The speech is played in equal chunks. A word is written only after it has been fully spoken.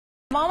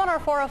Mom on our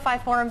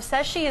 405 forum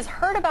says she has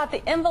heard about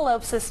the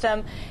envelope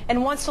system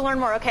and wants to learn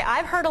more. Okay,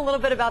 I've heard a little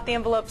bit about the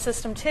envelope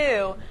system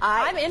too.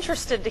 I'm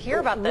interested to hear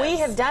about this. We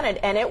have done it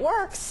and it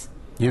works.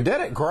 You did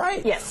it,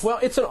 great. Yes. Well,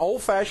 it's an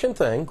old-fashioned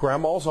thing,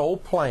 Grandma's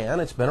old plan.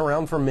 It's been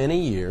around for many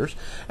years,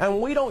 and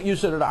we don't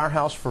use it at our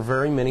house for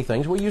very many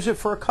things. We use it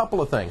for a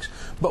couple of things.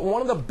 But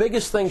one of the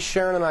biggest things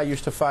Sharon and I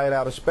used to fight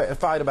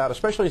about,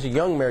 especially as a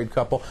young married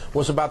couple,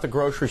 was about the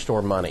grocery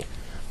store money.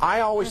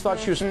 I always thought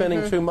she was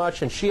spending too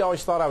much, and she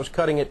always thought I was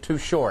cutting it too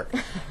short.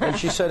 And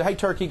she said, hey,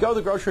 Turkey, go to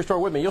the grocery store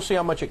with me. You'll see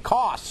how much it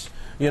costs,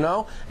 you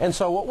know? And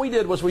so what we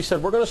did was we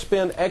said, we're going to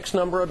spend X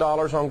number of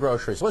dollars on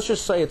groceries. Let's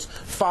just say it's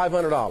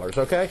 $500,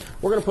 okay?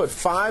 We're going to put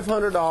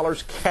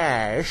 $500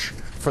 cash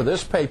for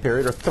this pay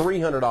period, or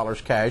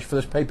 $300 cash for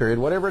this pay period,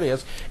 whatever it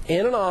is,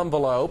 in an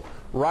envelope,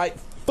 write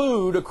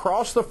food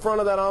across the front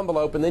of that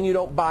envelope, and then you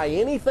don't buy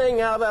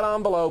anything out of that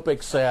envelope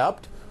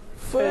except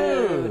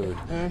food.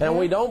 And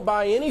we don't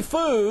buy any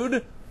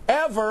food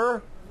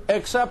ever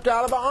except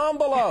out of an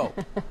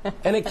envelope.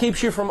 And it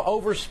keeps you from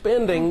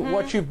overspending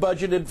what you've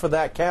budgeted for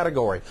that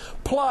category.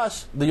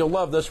 Plus, you'll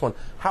love this one,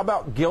 how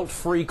about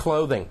guilt-free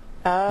clothing?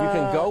 You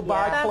can go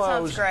buy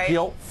clothes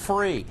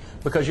guilt-free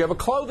because you have a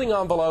clothing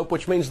envelope,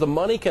 which means the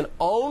money can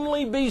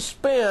only be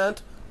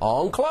spent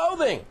on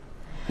clothing.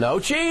 No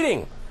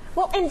cheating.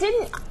 Well,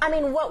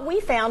 and what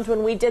we found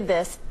when we did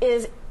this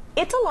is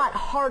it's a lot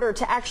harder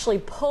to actually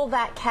pull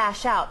that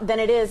cash out than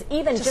it is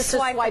even just to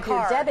swipe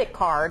your debit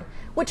card,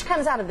 which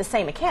comes out of the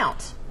same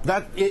account.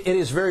 It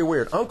is very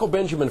weird. Uncle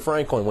Benjamin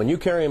Franklin, when you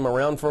carry him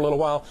around for a little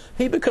while,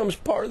 he becomes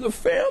part of the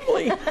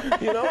family.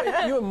 You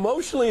know, you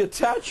emotionally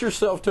attach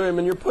yourself to him,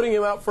 and you're putting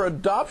him out for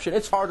adoption.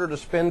 It's harder to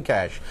spend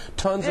cash.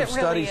 Tons of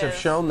studies have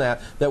shown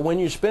that when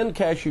you spend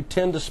cash, you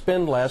tend to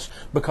spend less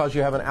because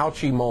you have an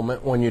ouchie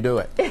moment when you do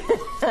it.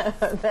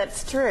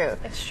 That's true.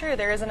 It's true.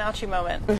 There is an ouchie moment.